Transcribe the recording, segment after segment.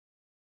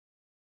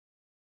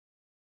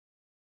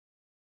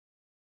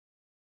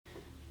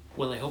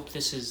Well, I hope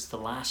this is the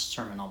last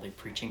sermon I'll be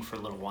preaching for a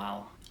little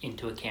while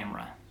into a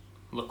camera.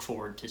 Look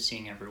forward to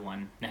seeing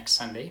everyone next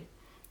Sunday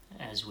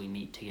as we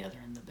meet together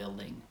in the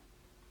building.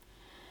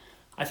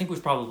 I think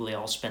we've probably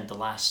all spent the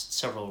last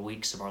several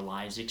weeks of our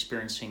lives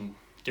experiencing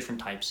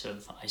different types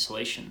of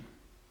isolation.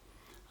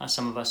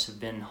 Some of us have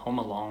been home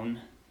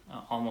alone,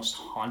 almost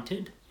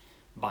haunted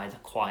by the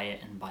quiet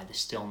and by the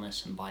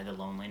stillness and by the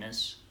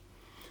loneliness.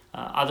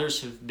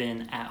 Others have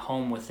been at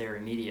home with their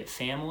immediate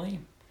family.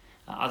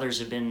 Others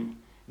have been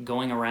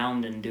going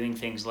around and doing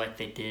things like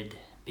they did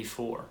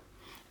before.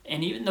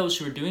 And even those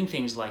who are doing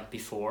things like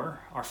before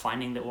are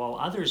finding that while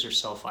others are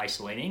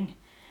self-isolating,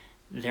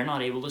 they're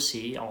not able to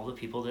see all the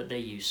people that they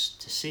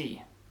used to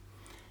see.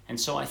 And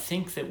so I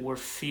think that we're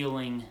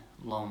feeling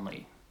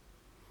lonely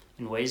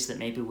in ways that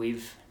maybe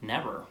we've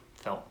never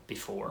felt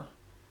before,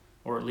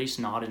 or at least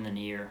not in the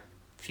near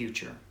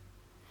future.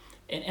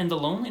 And the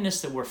loneliness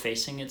that we're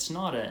facing, it's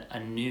not a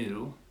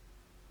new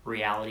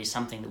reality,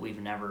 something that we've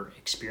never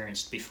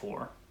experienced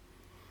before.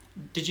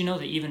 Did you know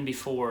that even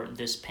before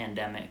this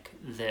pandemic,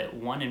 that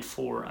 1 in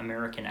 4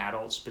 American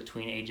adults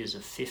between ages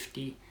of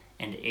 50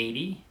 and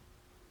 80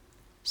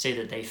 say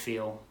that they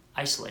feel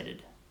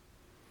isolated?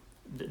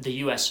 The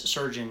U.S.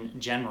 Surgeon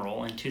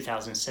General in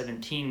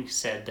 2017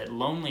 said that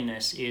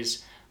loneliness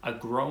is a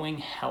growing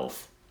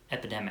health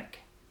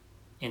epidemic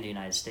in the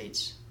United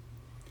States.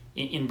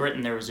 In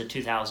Britain, there was a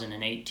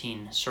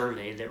 2018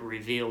 survey that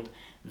revealed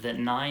that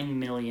 9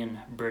 million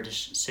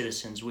British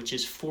citizens, which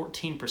is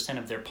 14%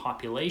 of their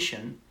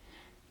population,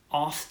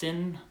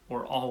 often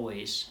or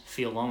always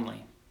feel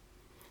lonely.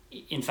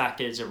 In fact,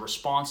 as a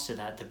response to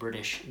that, the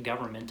British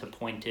government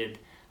appointed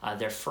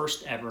their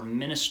first ever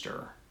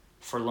minister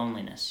for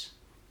loneliness,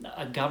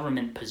 a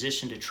government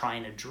position to try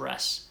and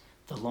address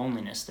the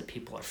loneliness that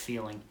people are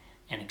feeling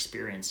and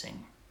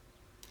experiencing.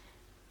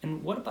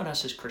 And what about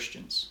us as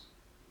Christians?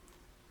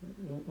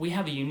 We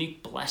have a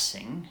unique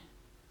blessing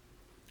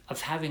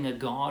of having a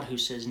God who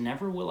says,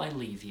 "Never will I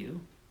leave you,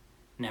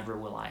 never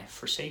will I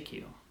forsake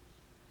you."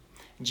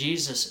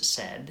 Jesus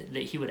said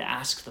that he would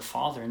ask the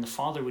Father, and the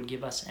Father would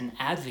give us an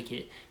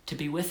advocate to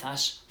be with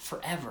us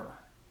forever.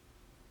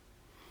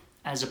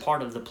 As a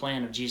part of the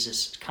plan of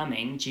Jesus'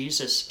 coming,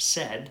 Jesus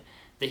said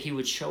that he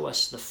would show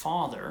us the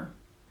Father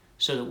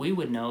so that we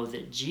would know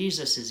that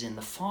Jesus is in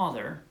the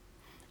Father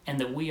and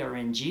that we are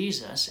in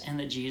Jesus and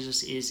that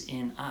Jesus is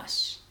in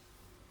us.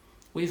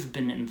 We've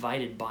been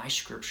invited by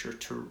Scripture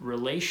to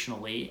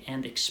relationally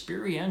and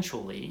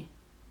experientially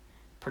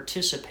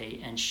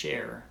participate and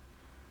share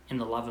in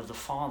the love of the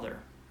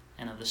Father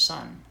and of the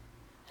Son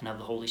and of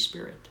the Holy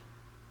Spirit.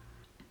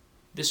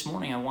 This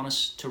morning I want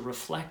us to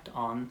reflect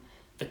on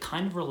the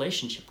kind of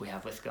relationship we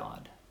have with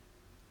God.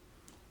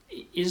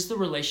 Is the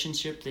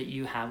relationship that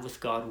you have with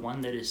God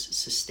one that is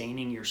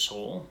sustaining your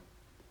soul?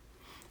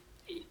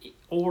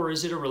 Or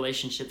is it a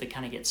relationship that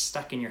kind of gets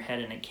stuck in your head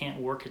and it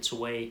can't work its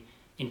way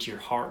into your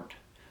heart?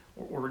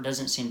 Or it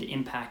doesn't seem to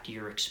impact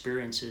your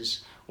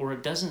experiences? Or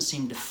it doesn't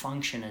seem to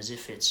function as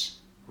if it's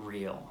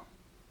real?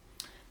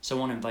 So I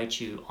want to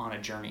invite you on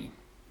a journey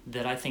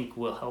that I think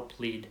will help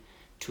lead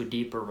to a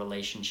deeper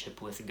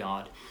relationship with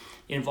God.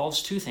 It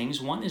involves two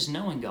things. One is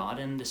knowing God,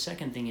 and the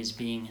second thing is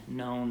being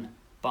known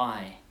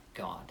by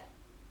God.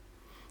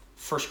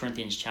 1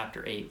 Corinthians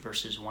chapter 8,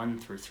 verses 1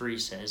 through 3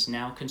 says,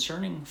 "Now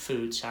concerning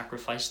food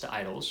sacrificed to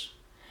idols,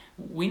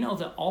 we know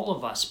that all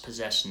of us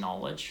possess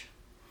knowledge.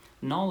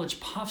 Knowledge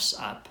puffs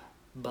up,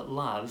 but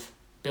love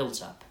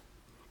builds up.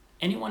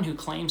 Anyone who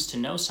claims to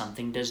know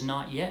something does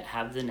not yet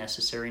have the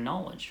necessary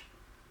knowledge.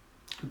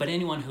 But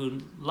anyone who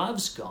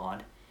loves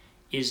God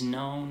is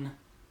known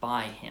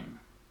by him."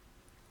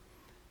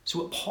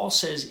 So what Paul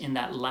says in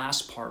that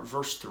last part,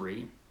 verse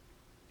 3,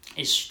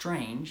 is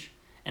strange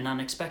and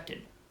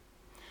unexpected.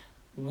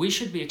 We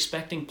should be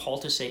expecting Paul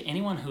to say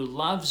anyone who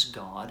loves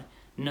God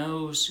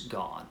knows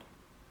God.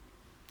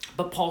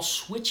 But Paul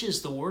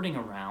switches the wording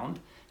around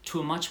to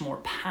a much more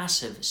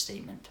passive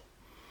statement,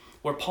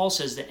 where Paul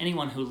says that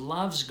anyone who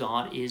loves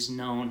God is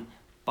known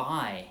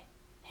by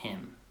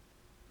him.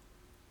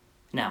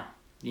 Now,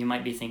 you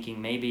might be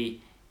thinking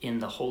maybe in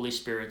the Holy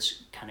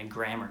Spirit's kind of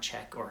grammar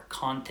check or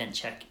content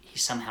check, he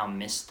somehow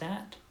missed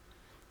that.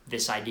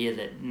 This idea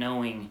that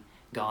knowing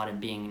God and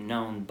being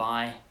known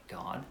by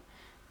God.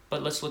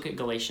 But let's look at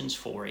Galatians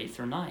 4, 8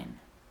 through 9.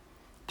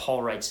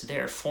 Paul writes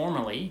there,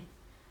 "Formerly,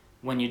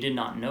 when you did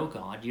not know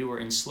God, you were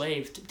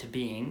enslaved to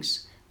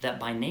beings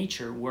that by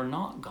nature were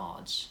not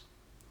gods.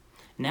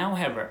 Now,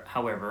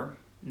 however,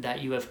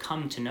 that you have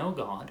come to know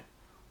God,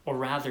 or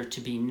rather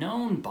to be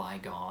known by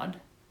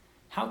God,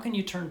 how can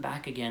you turn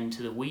back again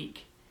to the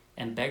weak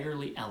and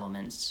beggarly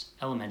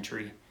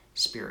elementary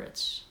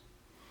spirits?"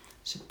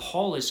 So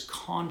Paul is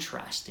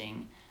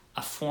contrasting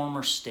a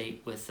former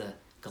state with the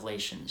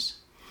Galatians.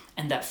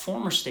 And that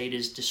former state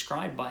is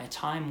described by a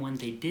time when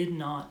they did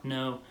not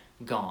know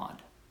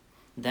God.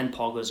 Then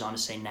Paul goes on to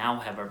say, now,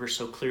 however,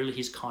 so clearly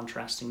he's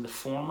contrasting the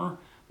former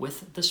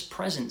with this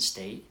present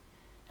state.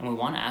 And we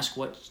want to ask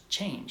what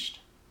changed.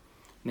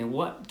 I mean,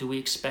 what do we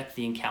expect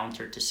the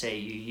encounter to say?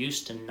 You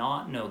used to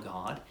not know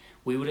God.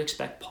 We would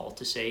expect Paul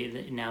to say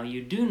that now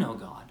you do know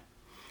God.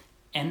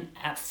 And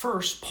at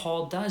first,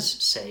 Paul does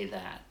say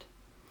that.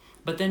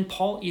 But then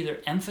Paul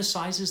either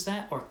emphasizes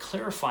that or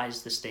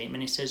clarifies the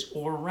statement. He says,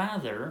 or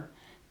rather,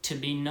 to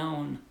be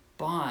known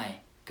by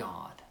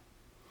God.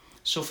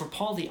 So for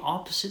Paul, the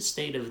opposite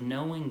state of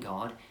knowing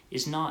God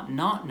is not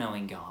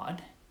knowing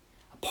God.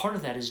 A part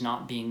of that is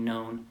not being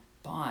known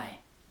by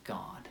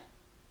God.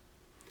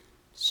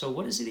 So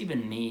what does it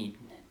even mean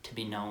to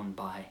be known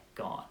by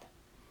God?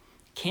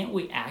 Can't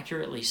we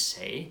accurately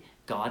say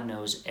God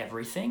knows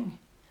everything?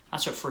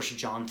 That's what 1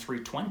 John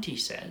 3:20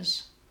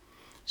 says.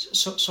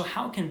 So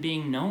how can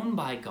being known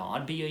by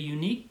God be a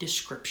unique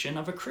description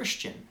of a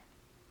Christian?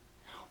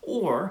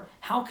 Or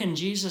how can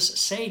Jesus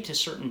say to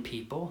certain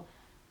people,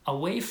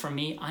 away from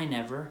me, I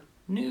never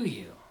knew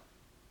you?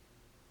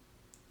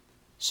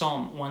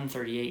 Psalm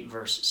 138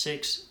 verse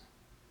 6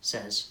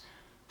 says,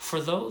 for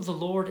though the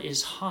Lord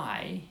is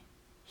high,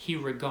 he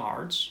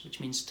regards, which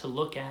means to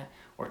look at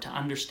or to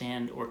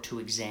understand or to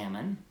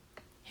examine,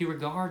 he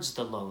regards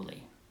the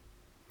lowly.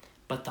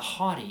 But the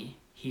haughty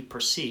he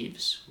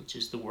perceives, which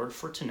is the word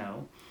for to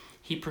know,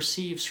 he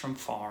perceives from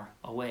far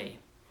away.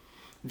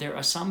 There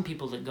are some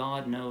people that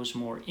God knows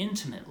more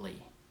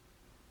intimately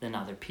than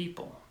other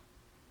people.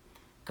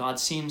 God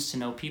seems to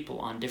know people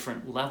on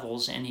different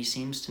levels, and he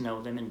seems to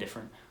know them in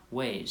different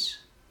ways.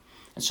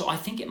 And so I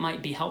think it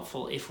might be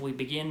helpful if we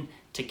begin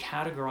to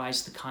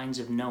categorize the kinds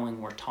of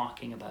knowing we're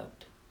talking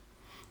about.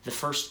 The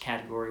first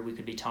category we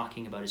could be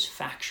talking about is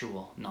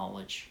factual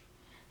knowledge,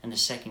 and the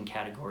second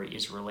category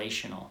is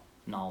relational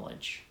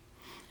knowledge.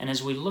 And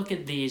as we look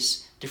at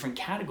these different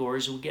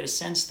categories, we get a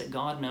sense that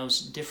God knows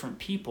different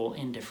people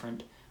in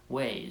different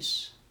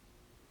ways.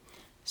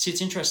 See,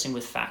 it's interesting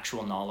with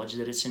factual knowledge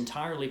that it's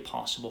entirely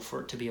possible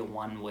for it to be a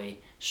one-way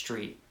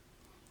street.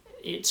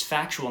 It's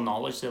factual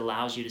knowledge that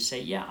allows you to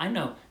say, yeah, I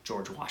know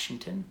George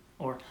Washington,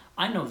 or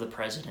I know the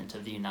President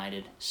of the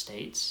United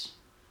States.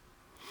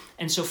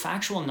 And so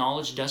factual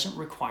knowledge doesn't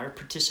require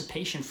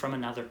participation from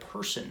another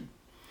person.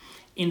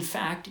 In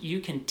fact, you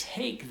can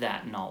take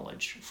that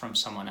knowledge from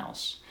someone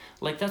else.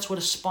 Like that's what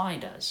a spy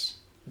does.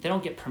 They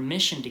don't get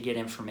permission to get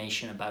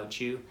information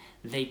about you.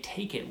 They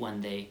take it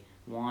when they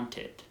want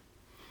it.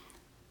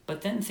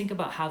 But then think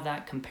about how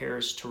that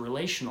compares to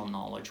relational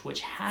knowledge,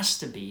 which has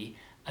to be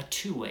a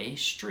two-way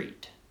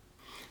street.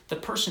 The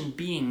person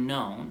being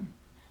known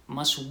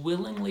must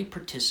willingly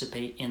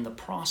participate in the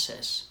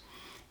process.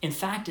 In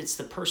fact, it's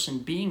the person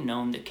being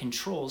known that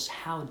controls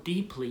how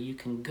deeply you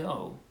can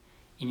go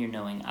in your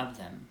knowing of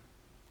them.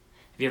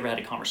 Have you ever had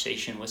a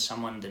conversation with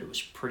someone that it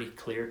was pretty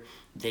clear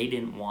they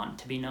didn't want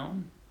to be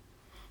known?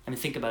 I mean,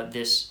 think about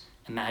this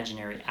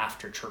imaginary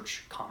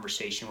after-church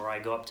conversation where I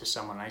go up to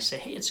someone and I say,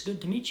 hey, it's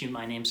good to meet you.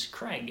 My name's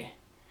Craig.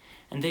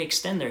 And they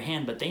extend their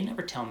hand, but they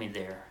never tell me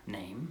their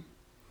name.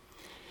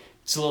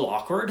 It's a little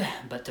awkward,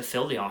 but to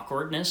fill the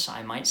awkwardness,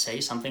 I might say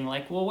something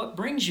like, well, what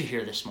brings you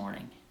here this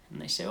morning?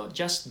 And they say, oh,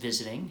 just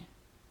visiting.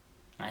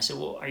 And I say,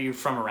 well, are you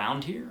from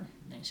around here?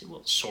 And they say,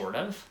 well, sort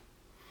of.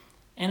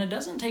 And it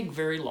doesn't take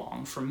very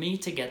long for me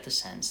to get the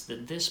sense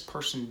that this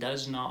person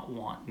does not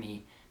want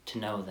me to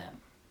know them.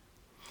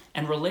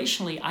 And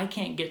relationally, I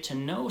can't get to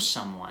know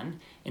someone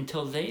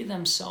until they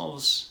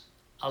themselves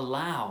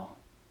allow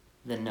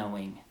the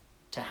knowing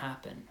to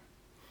happen.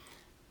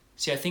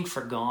 See, I think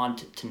for God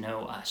to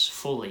know us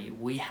fully,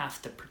 we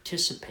have to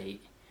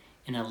participate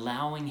in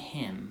allowing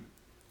him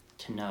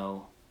to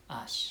know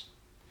us.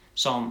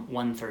 Psalm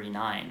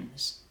 139,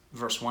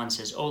 verse 1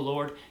 says, O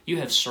Lord, you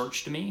have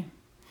searched me.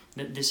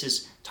 This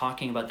is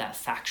talking about that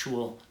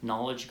factual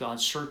knowledge.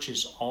 God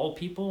searches all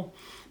people.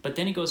 But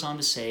then he goes on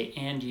to say,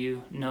 and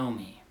you know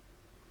me.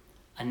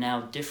 A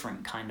now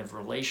different kind of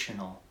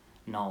relational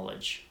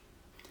knowledge.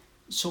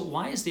 So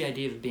why is the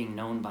idea of being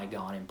known by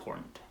God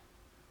important?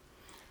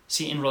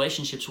 See, in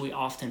relationships, we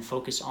often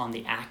focus on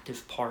the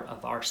active part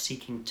of our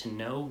seeking to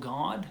know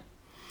God.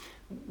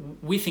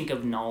 We think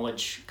of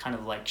knowledge kind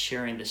of like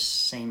sharing the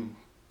same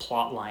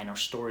plot line or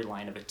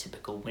storyline of a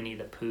typical Winnie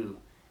the Pooh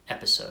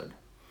episode,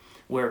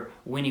 where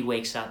Winnie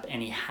wakes up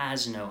and he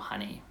has no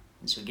honey.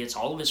 And so he gets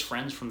all of his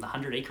friends from the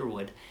 100-acre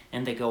wood,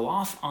 and they go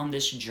off on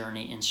this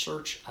journey in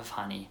search of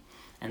honey.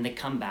 And they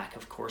come back,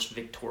 of course,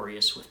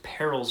 victorious with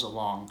perils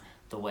along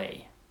the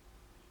way.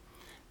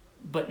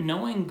 But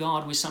knowing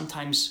God, we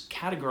sometimes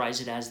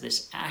categorize it as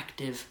this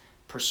active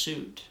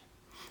pursuit.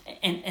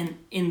 And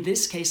in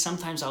this case,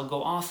 sometimes I'll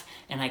go off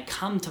and I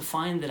come to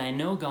find that I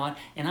know God,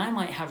 and I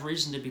might have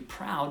reason to be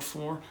proud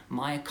for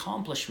my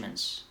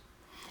accomplishments.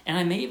 And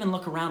I may even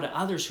look around at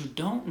others who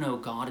don't know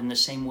God in the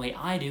same way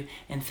I do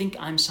and think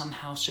I'm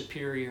somehow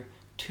superior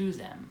to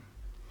them.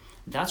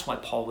 That's why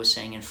Paul was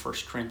saying in 1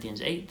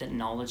 Corinthians 8 that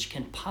knowledge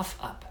can puff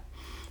up.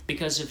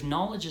 Because if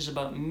knowledge is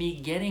about me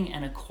getting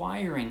and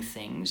acquiring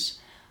things,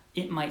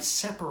 it might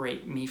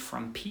separate me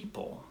from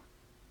people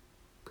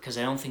because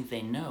I don't think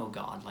they know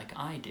God like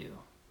I do.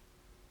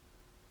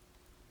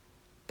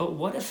 But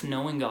what if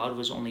knowing God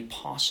was only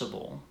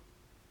possible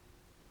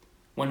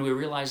when we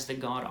realize that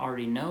God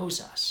already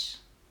knows us?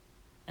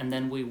 and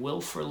then we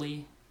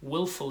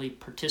willfully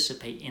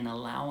participate in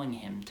allowing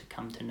him to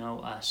come to know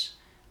us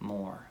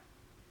more?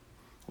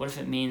 What if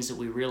it means that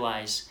we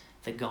realize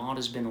that God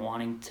has been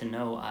wanting to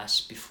know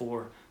us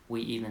before we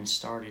even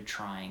started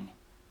trying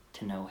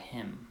to know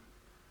him?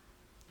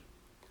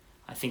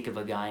 I think of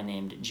a guy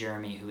named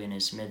Jeremy who in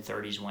his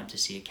mid-30s went to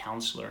see a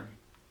counselor.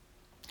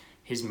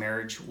 His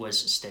marriage was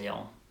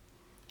stale.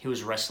 He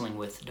was wrestling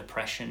with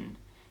depression.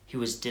 He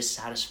was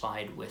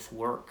dissatisfied with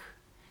work.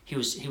 He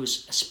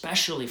was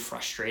especially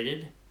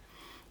frustrated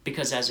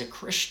because as a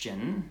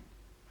Christian,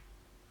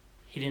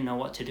 he didn't know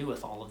what to do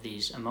with all of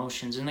these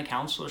emotions. And the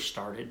counselor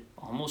started,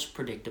 almost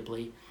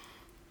predictably,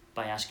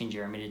 by asking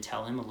Jeremy to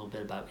tell him a little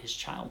bit about his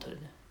childhood.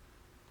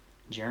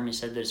 Jeremy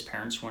said that his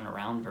parents weren't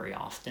around very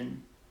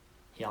often.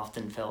 He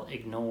often felt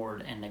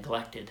ignored and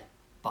neglected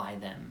by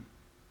them.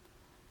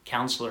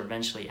 Counselor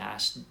eventually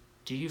asked,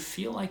 "Do you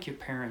feel like your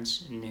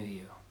parents knew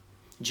you?"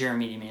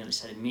 Jeremy immediately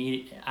said,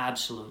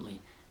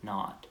 "Absolutely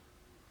not."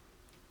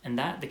 And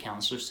that, the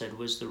counselor said,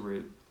 was the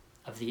root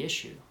of the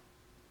issue.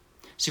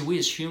 See, we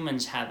as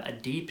humans have a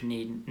deep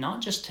need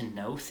not just to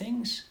know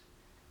things,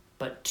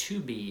 but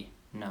to be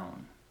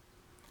known.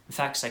 In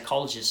fact,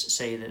 psychologists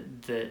say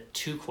that the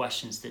two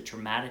questions that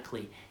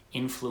dramatically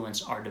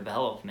influence our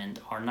development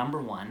are,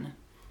 number one,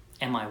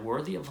 am I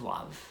worthy of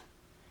love?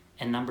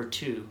 And number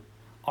two,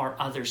 are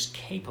others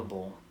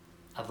capable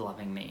of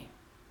loving me?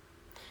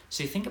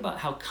 See, think about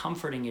how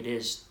comforting it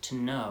is to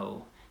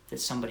know that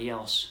somebody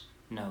else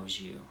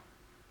knows you.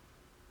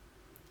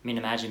 I mean,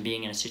 imagine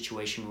being in a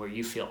situation where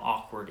you feel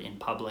awkward in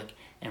public,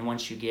 and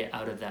once you get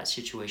out of that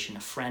situation, a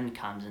friend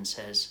comes and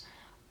says,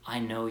 "I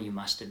know you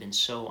must have been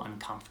so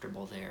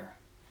uncomfortable there."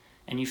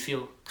 And you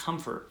feel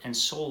comfort and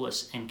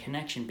solace and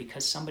connection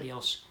because somebody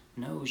else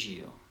knows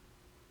you.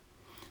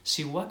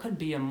 See, what could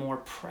be a more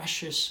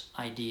precious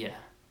idea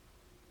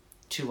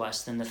to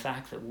us than the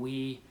fact that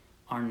we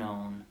are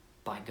known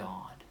by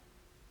God?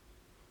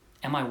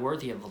 Am I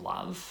worthy of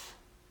love?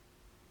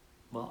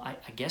 Well,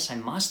 I guess I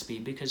must be,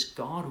 because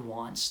God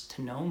wants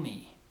to know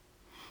me.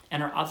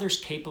 And are others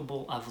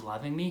capable of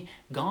loving me?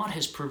 God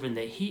has proven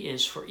that he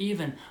is, for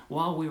even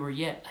while we were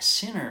yet a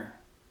sinner,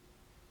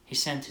 he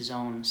sent his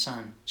own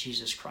son,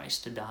 Jesus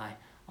Christ, to die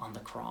on the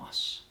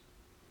cross.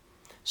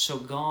 So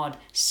God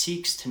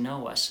seeks to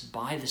know us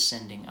by the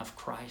sending of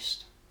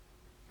Christ,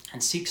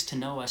 and seeks to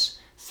know us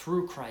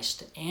through Christ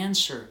to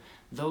answer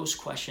those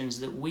questions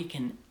that we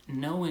can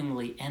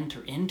knowingly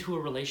enter into a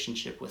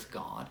relationship with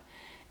God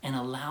and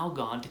allow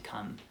God to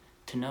come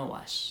to know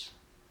us.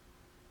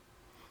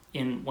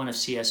 In one of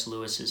C.S.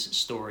 Lewis's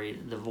story,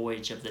 The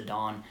Voyage of the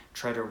Dawn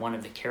Treader, one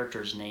of the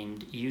characters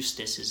named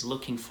Eustace is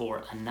looking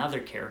for another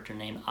character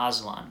named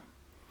Aslan.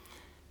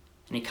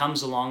 And he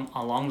comes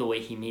along the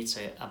way, he meets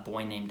a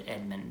boy named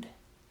Edmund.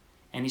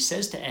 And he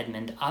says to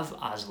Edmund of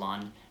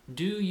Aslan,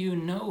 "Do you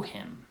know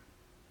him?"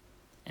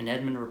 And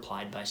Edmund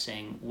replied by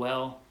saying,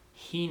 "Well,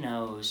 he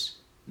knows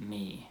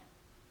me."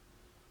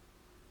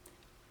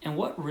 And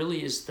what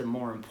really is the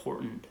more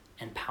important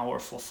and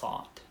powerful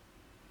thought?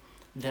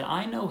 That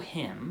I know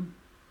him,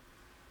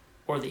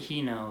 or that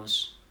he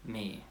knows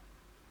me?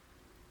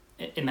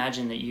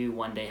 Imagine that you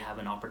one day have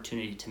an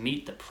opportunity to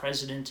meet the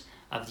President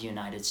of the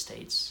United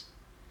States.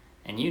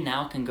 And you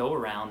now can go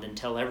around and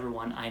tell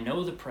everyone, "I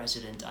know the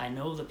President, I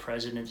know the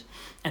President."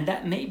 And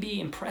that may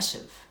be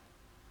impressive.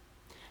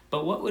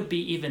 But what would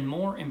be even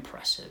more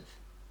impressive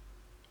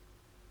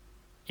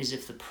is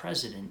if the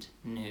President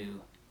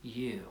knew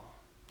you.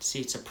 See,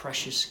 it's a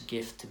precious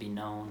gift to be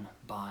known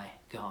by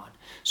God.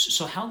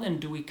 So how then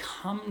do we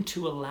come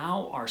to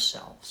allow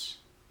ourselves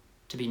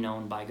to be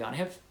known by God? I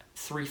have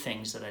three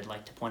things that I'd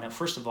like to point out.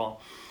 First of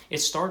all, it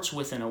starts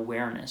with an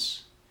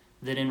awareness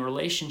that in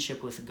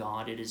relationship with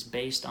God, it is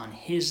based on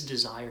his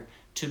desire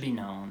to be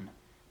known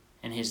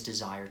and his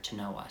desire to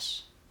know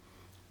us.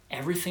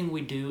 Everything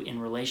we do in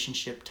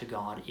relationship to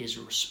God is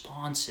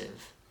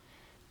responsive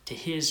to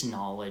his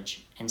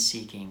knowledge and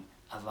seeking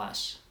of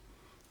us.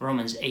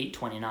 Romans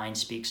 8:29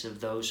 speaks of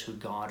those who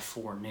God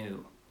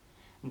foreknew.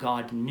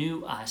 God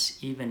knew us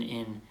even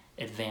in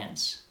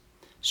advance.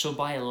 So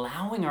by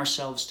allowing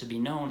ourselves to be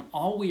known,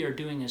 all we are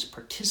doing is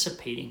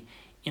participating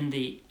in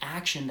the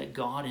action that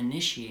God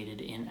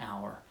initiated in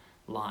our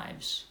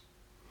lives.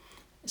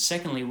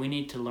 Secondly, we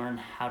need to learn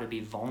how to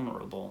be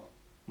vulnerable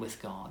with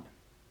God.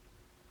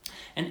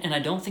 And I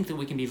don't think that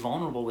we can be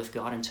vulnerable with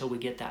God until we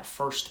get that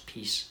first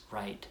piece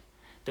right.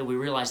 That we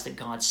realize that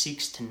God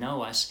seeks to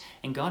know us,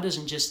 and God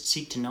doesn't just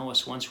seek to know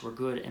us once we're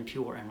good and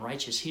pure and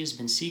righteous. He has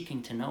been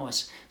seeking to know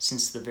us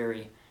since the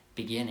very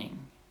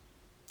beginning.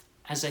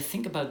 As I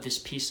think about this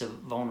piece of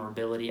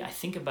vulnerability, I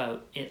think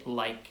about it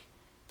like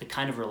the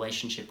kind of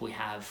relationship we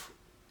have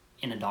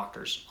in a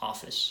doctor's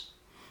office.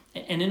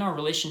 And in our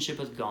relationship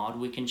with God,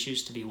 we can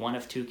choose to be one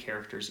of two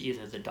characters,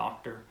 either the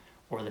doctor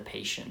or the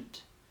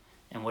patient.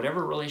 And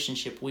whatever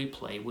relationship we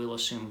play, we'll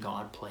assume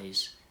God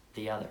plays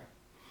the other.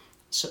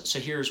 So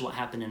here's what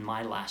happened in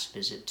my last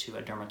visit to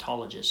a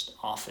dermatologist's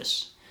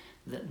office.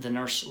 The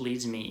nurse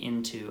leads me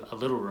into a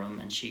little room,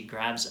 and she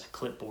grabs a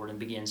clipboard and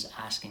begins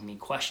asking me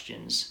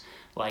questions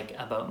like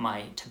about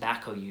my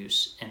tobacco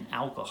use and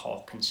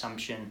alcohol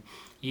consumption,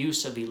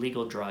 use of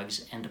illegal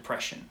drugs, and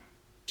depression.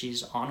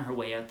 She's on her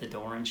way out the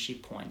door and she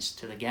points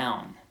to the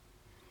gown.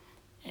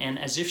 And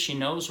as if she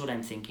knows what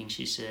I'm thinking,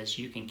 she says,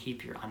 "You can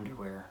keep your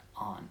underwear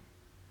on."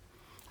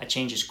 I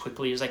change as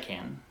quickly as I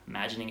can,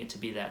 imagining it to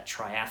be that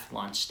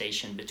triathlon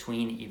station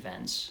between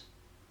events.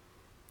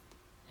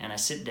 And I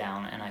sit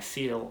down and I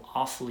feel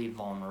awfully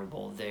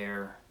vulnerable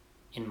there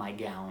in my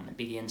gown. It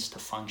begins to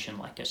function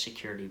like a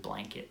security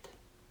blanket.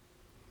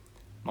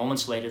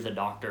 Moments later, the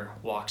doctor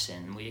walks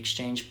in. We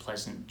exchange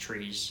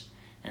pleasantries,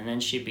 and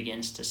then she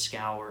begins to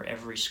scour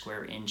every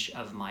square inch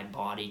of my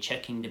body,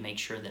 checking to make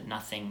sure that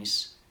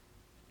nothing's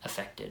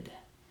affected.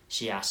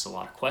 She asks a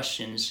lot of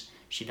questions.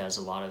 She does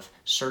a lot of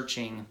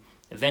searching.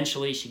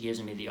 Eventually, she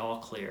gives me the all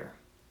clear,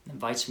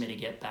 invites me to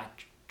get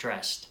back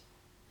dressed,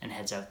 and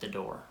heads out the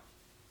door.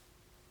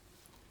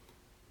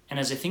 And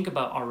as I think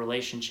about our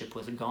relationship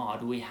with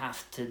God, we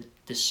have to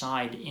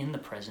decide in the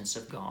presence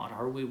of God,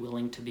 are we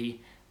willing to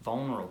be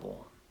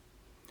vulnerable?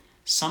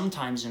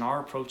 Sometimes in our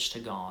approach to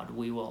God,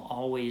 we will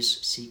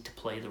always seek to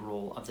play the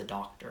role of the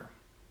doctor,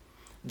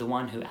 the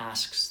one who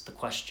asks the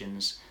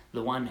questions,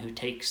 the one who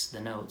takes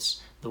the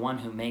notes, the one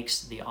who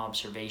makes the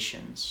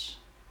observations.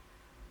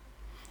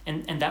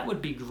 And that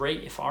would be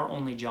great if our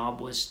only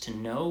job was to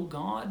know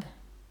God.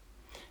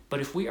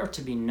 But if we are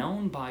to be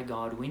known by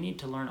God, we need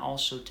to learn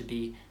also to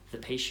be the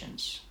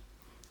patients,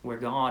 where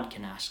God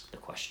can ask the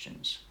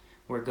questions,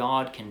 where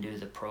God can do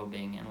the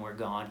probing, and where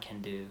God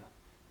can do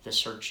the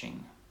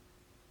searching.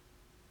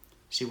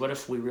 See, what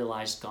if we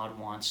realized God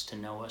wants to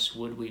know us?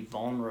 Would we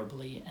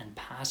vulnerably and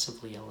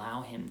passively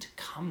allow him to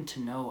come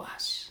to know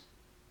us?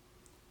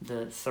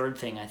 The third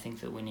thing I think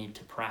that we need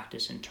to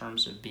practice in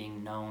terms of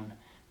being known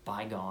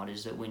by God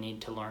is that we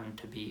need to learn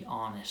to be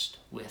honest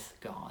with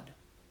God.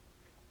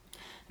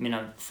 I mean,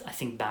 I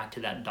think back to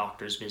that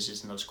doctor's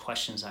visits and those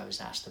questions I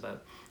was asked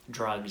about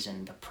drugs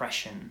and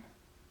depression.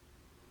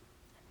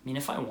 I mean,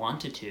 if I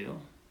wanted to,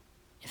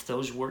 if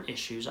those were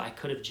issues, I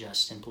could have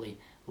just simply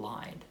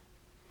lied.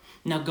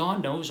 Now,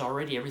 God knows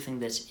already everything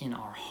that's in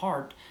our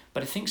heart,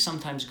 but I think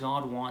sometimes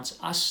God wants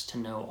us to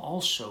know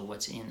also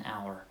what's in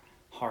our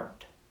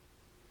heart.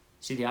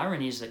 See, the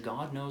irony is that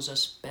God knows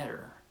us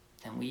better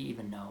than we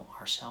even know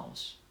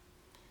ourselves.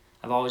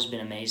 I've always been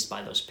amazed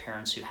by those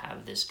parents who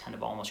have this kind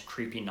of almost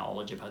creepy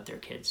knowledge about their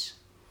kids.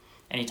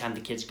 Anytime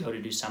the kids go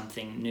to do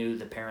something new,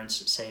 the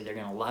parents say they're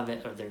going to love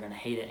it or they're going to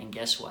hate it, and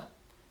guess what?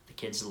 The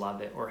kids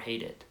love it or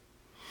hate it.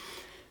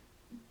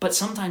 But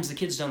sometimes the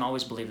kids don't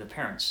always believe the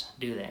parents,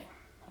 do they?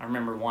 I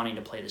remember wanting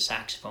to play the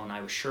saxophone.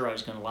 I was sure I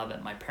was going to love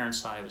it. My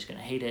parents thought I was going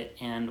to hate it,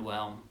 and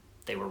well,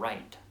 they were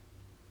right.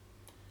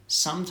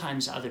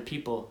 Sometimes other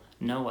people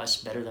know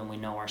us better than we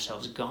know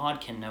ourselves.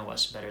 God can know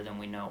us better than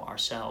we know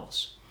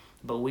ourselves.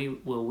 But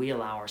will we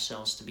allow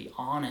ourselves to be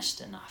honest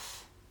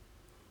enough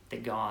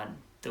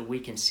that we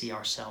can see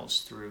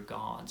ourselves through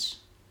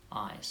God's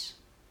eyes?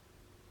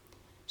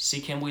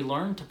 See, can we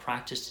learn to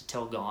practice to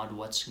tell God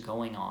what's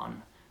going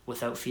on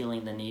without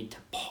feeling the need to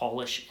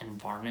polish and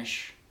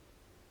varnish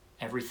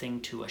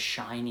everything to a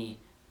shiny,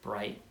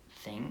 bright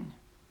thing?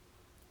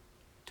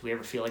 Do we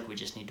ever feel like we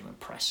just need to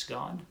impress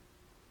God?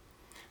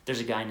 There's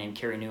a guy named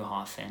Carey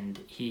Nieuwhof, and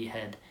he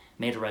had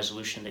made a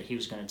resolution that he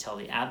was going to tell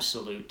the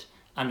absolute,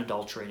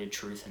 unadulterated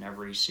truth in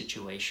every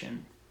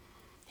situation.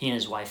 He and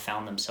his wife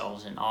found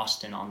themselves in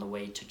Austin on the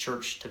way to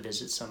church to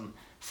visit some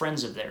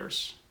friends of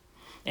theirs.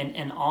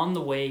 And on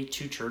the way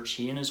to church,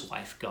 he and his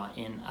wife got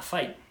in a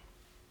fight.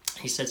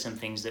 He said some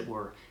things that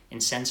were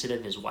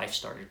insensitive. His wife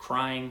started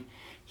crying.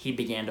 He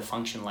began to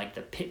function like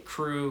the pit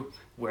crew,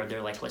 where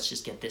they're like, let's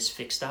just get this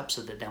fixed up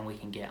so that then we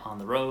can get on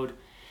the road.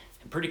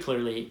 And pretty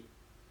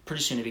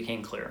soon it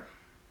became clear,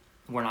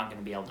 we're not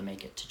going to be able to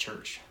make it to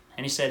church.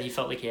 And he said he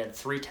felt like he had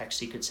 3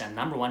 texts he could send.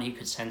 Number 1, he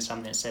could send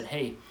something that said,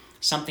 hey,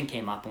 something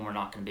came up and we're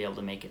not going to be able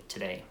to make it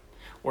today.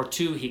 Or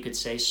 2, he could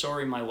say,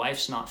 sorry, my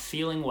wife's not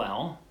feeling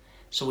well,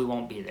 so we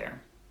won't be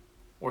there.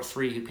 Or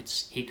 3,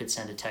 he could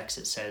send a text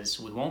that says,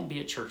 we won't be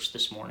at church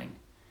this morning.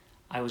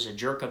 I was a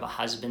jerk of a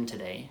husband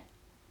today,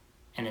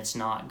 and it's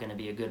not going to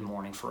be a good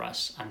morning for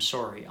us. I'm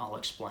sorry, I'll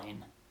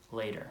explain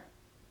later.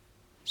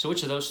 So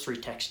which of those 3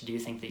 texts do you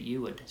think that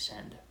you would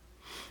send?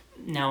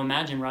 Now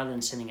imagine, rather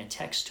than sending a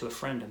text to a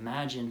friend,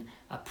 imagine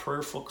a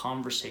prayerful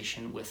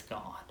conversation with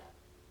God.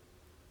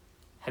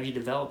 Have you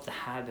developed the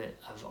habit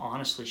of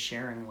honestly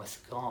sharing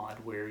with God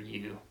where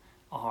you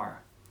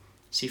are?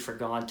 See, for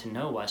God to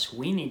know us,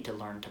 we need to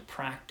learn to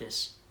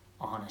practice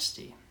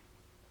honesty.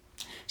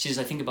 See, as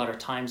I think about our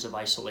times of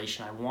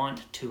isolation, I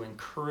want to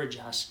encourage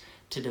us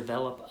to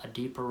develop a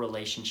deeper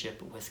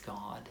relationship with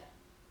God.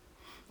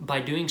 By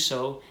doing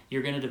so,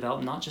 you're going to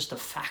develop not just a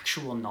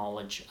factual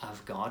knowledge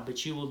of God,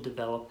 but you will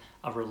develop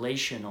a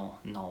relational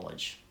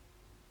knowledge,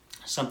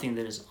 something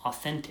that is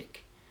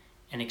authentic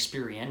and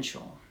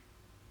experiential.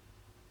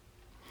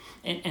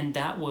 And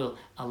that will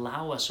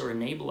allow us or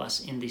enable us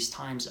in these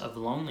times of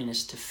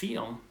loneliness to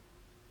feel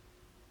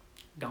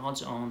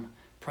God's own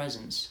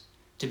presence,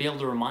 to be able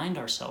to remind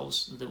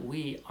ourselves that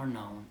we are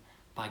known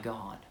by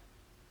God.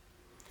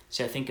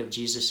 See, I think of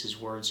Jesus'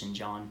 words in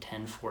John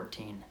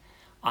 10:14.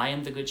 I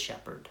am the good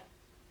shepherd.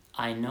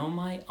 I know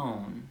my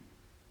own,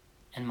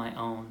 and my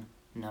own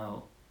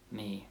know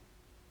me.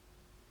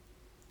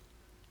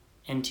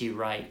 N.T.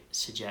 Wright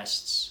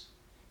suggests,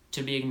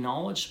 to be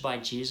acknowledged by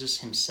Jesus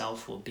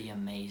himself will be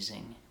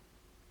amazing.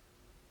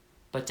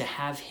 But to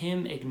have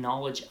him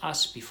acknowledge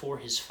us before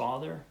his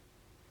Father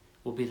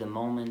will be the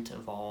moment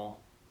of all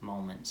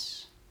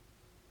moments.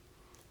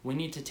 We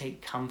need to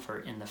take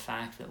comfort in the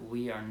fact that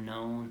we are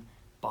known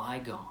by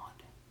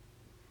God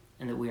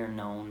and that we are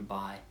known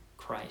by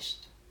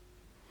Christ.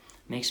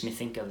 Makes me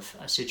think of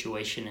a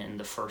situation in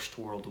the First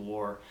World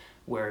War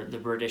where the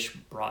British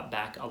brought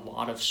back a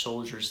lot of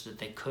soldiers that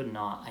they could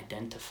not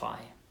identify,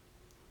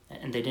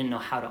 and they didn't know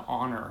how to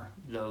honor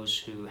those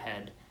who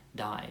had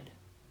died.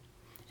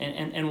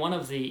 And one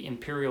of the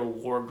Imperial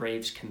War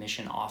Graves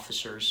Commission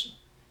officers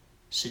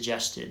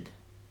suggested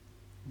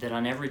that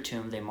on every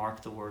tomb they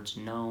mark the words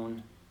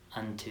known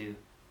unto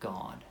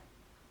God.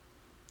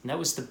 And that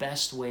was the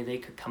best way they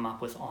could come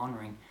up with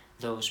honoring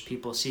those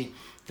people. See,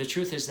 the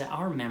truth is that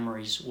our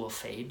memories will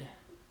fade.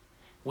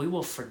 We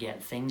will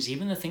forget things.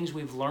 Even the things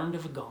we've learned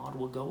of God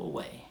will go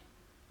away.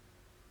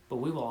 But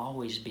we will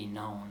always be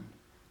known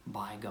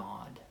by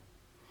God.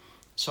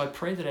 So I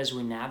pray that as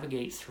we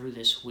navigate through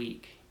this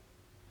week,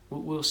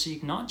 we'll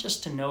seek not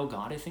just to know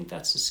God. I think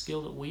that's a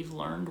skill that we've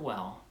learned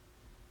well,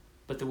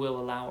 but that we'll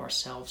allow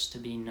ourselves to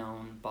be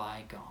known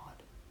by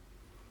God.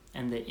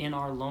 And that in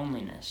our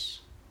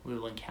loneliness, we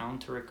will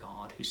encounter a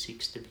God who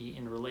seeks to be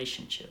in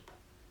relationship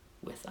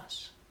with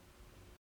us.